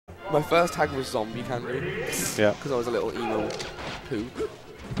My first tag was zombie kangaroo. Yeah. Because I was a little emo poo.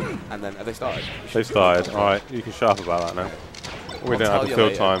 And then they started. They started. All right, you can shut up about that now. We don't have the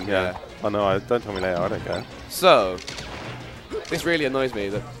field time. Yeah. I know. Don't tell me later. I don't care. So, this really annoys me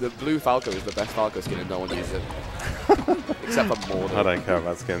that the blue Falco is the best Falco skin and no one uses it. Except for Mordor. I don't care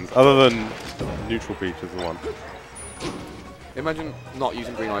about skins. Other than neutral Peach is the one. Imagine not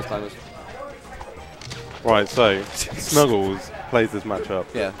using green ice climbers. Right, so Snuggles plays this matchup.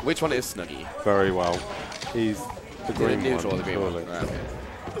 Yeah. Which one is Snuggy? Very well. He's the green neutral one. Or the green one? Right, okay.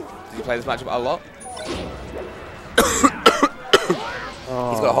 Did you play this matchup a lot?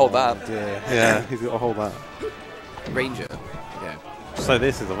 He's got to hold that. Dear. Yeah, he's got to hold that. Ranger. Yeah. So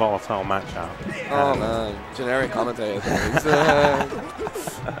this is a volatile matchup. Oh no, generic commentators.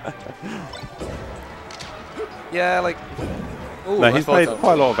 Yeah, like. Ooh, No, he's played so.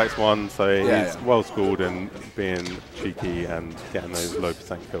 quite a lot of X1, so he's yeah. well schooled in being cheeky and getting those low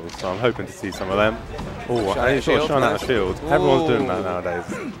percent kills. So I'm hoping to see some of them. Oh, and he's got to shine out a shield. Everyone's doing that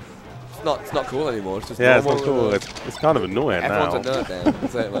nowadays. It's not cool anymore. It's just yeah, normal. it's not cool. It's kind of annoying Everyone's now. a nerd now.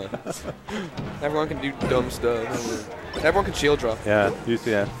 That's it, like. Everyone can do dumb stuff. Everyone can shield drop. Yeah,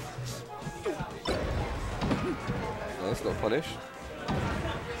 UCF. That's not punish.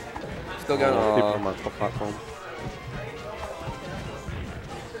 Still going. Keep on my top platform.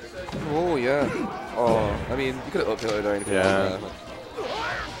 Oh yeah. Oh, I mean, you could have uploaded or anything. Yeah. Like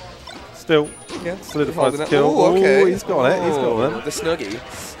Still, yeah. solidifies the kill. Oh, okay. Ooh, he's got it. He's got them. The Snuggie.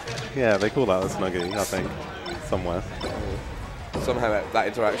 Yeah, they call that a Snuggie, I think, somewhere. Somehow that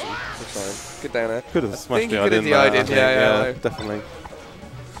interaction. That's fine. Good down there. Could have smashed think it. he could have DI'd it. Yeah, definitely.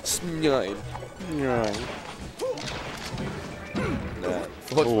 Snide. Right. Nah.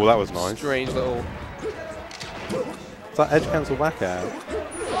 Oh, that was nice. Strange little. Is that edge cancel back air?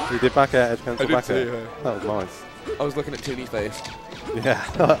 He did back air, edge cancel back air. Yeah. That was nice. I was looking at Tooney's face. Yeah,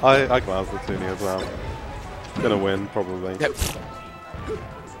 I glanced at Tooney as well. Gonna win, probably. Yep.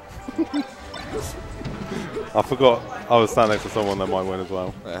 I forgot I was standing next to someone that might win as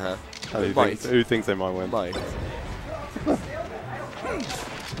well. Uh-huh. And who thinks they might win? Might.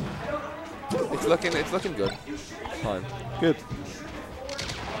 It's looking good. Fine. Good.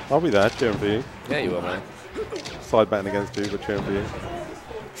 I'll be there cheering for you. Yeah, you will, man. Side betting against you, but cheering for you.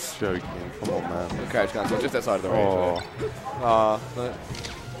 Joking, come on, man. The carriage cancel just outside of the range. Oh.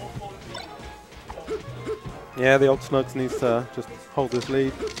 Yeah, the old Snugs needs to just hold this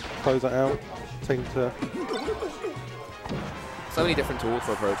lead, close it out, take him to. So many different tools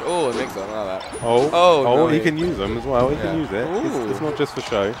for approach. Oh, a mix up, I like that. Oh, no, he can use them as well. He can use it. It's not just for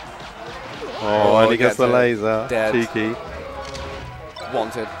show. Oh, and he gets the laser. Dead. Cheeky.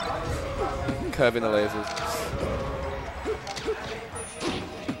 Wanted. Curving the lasers.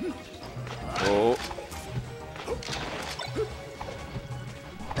 Oh.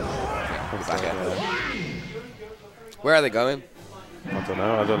 Back out. Where are they going? I don't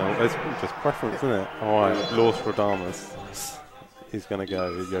know. It's just preference, isn't it? Alright, Lord Stradamus. He's going to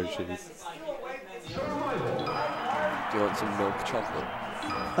go Yoshi's. Do you want some milk chocolate?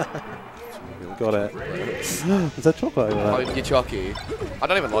 Got it. Is there chocolate over there? Oh, you're chalky. I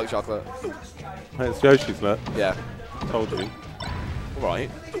don't even like chocolate. Hey, it's Yoshi's, look. Yeah. Told you. Right.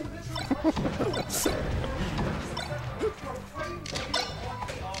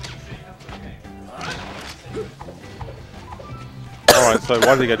 Alright, so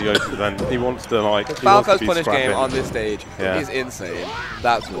why did he get the Yoshi then? He wants to, like. The Falco's punish game on this stage Yeah. is insane.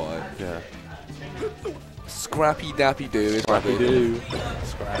 That's why. Yeah. Scrappy Dappy Doo is Scrappy Doo.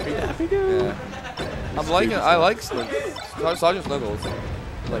 Scrappy Dappy Doo. Yeah. I'm liking it. I like Snuggles. Sergeant Snuggles.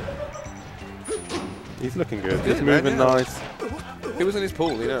 Like, he's looking good. Good, He's moving man, yeah. nice. he was in his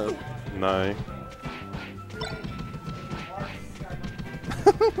pool, you know. No.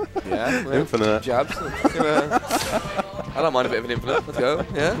 Yeah. Infinite. Jabs. I don't mind a bit of an infinite. Let's go.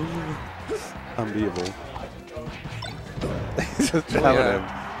 Yeah. Unbeatable. He's just jabbing him.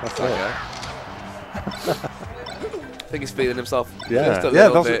 That's Okay. I think he's feeling himself. Yeah, Just a yeah,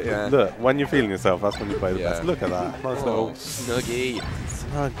 little that's bit, yeah. Look, when you're feeling yourself, that's when you play the Yeah. best. Look at that. Nice little Snuggie.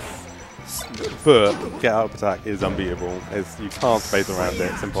 snug. But get out of attack is unbeatable. You can't space around it.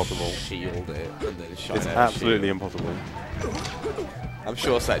 It's impossible. Shield it and then shot It's it. absolutely impossible. I'm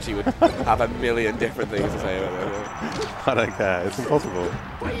sure Sechi would have a million different things to say about it. I don't care. It's impossible.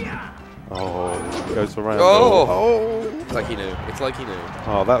 Oh, goes for round. Oh! It's like he knew. It's like he knew.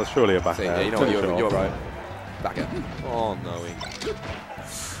 Oh, that was surely a back So, air. yeah, you know what? Finish it You're off. right. Back it. Oh, no.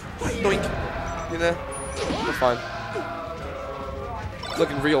 Doink. You know? That's fine. It's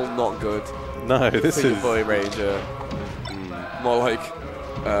looking real not good. No, this Super is. Boy Ranger. More like.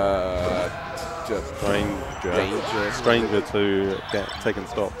 Just. I mean, stranger to get taken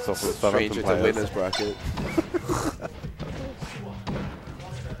stops off of Southampton players. Winners bracket.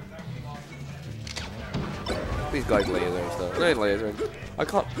 These guys laser and stuff. They ain't lasering. I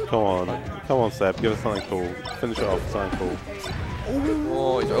can't. Come on, Seb. Give us something cool. Finish it off with something cool.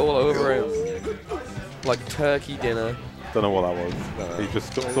 Oh, he's all over him. Like turkey dinner. Don't know what that was. He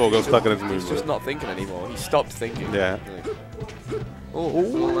just sort of got stuck in his movement. He's just not thinking anymore. He stopped thinking. Yeah.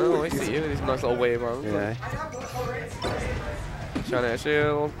 Oh, I see you. This nice little wave around. Yeah. Trying to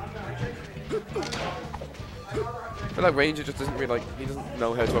shield. I feel like Ranger just doesn't really he doesn't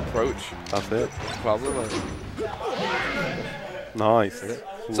know how to approach. That's it. Problem. Nice.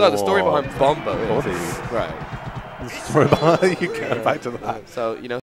 So the story behind Bombo is right. The story behind you get back to that. So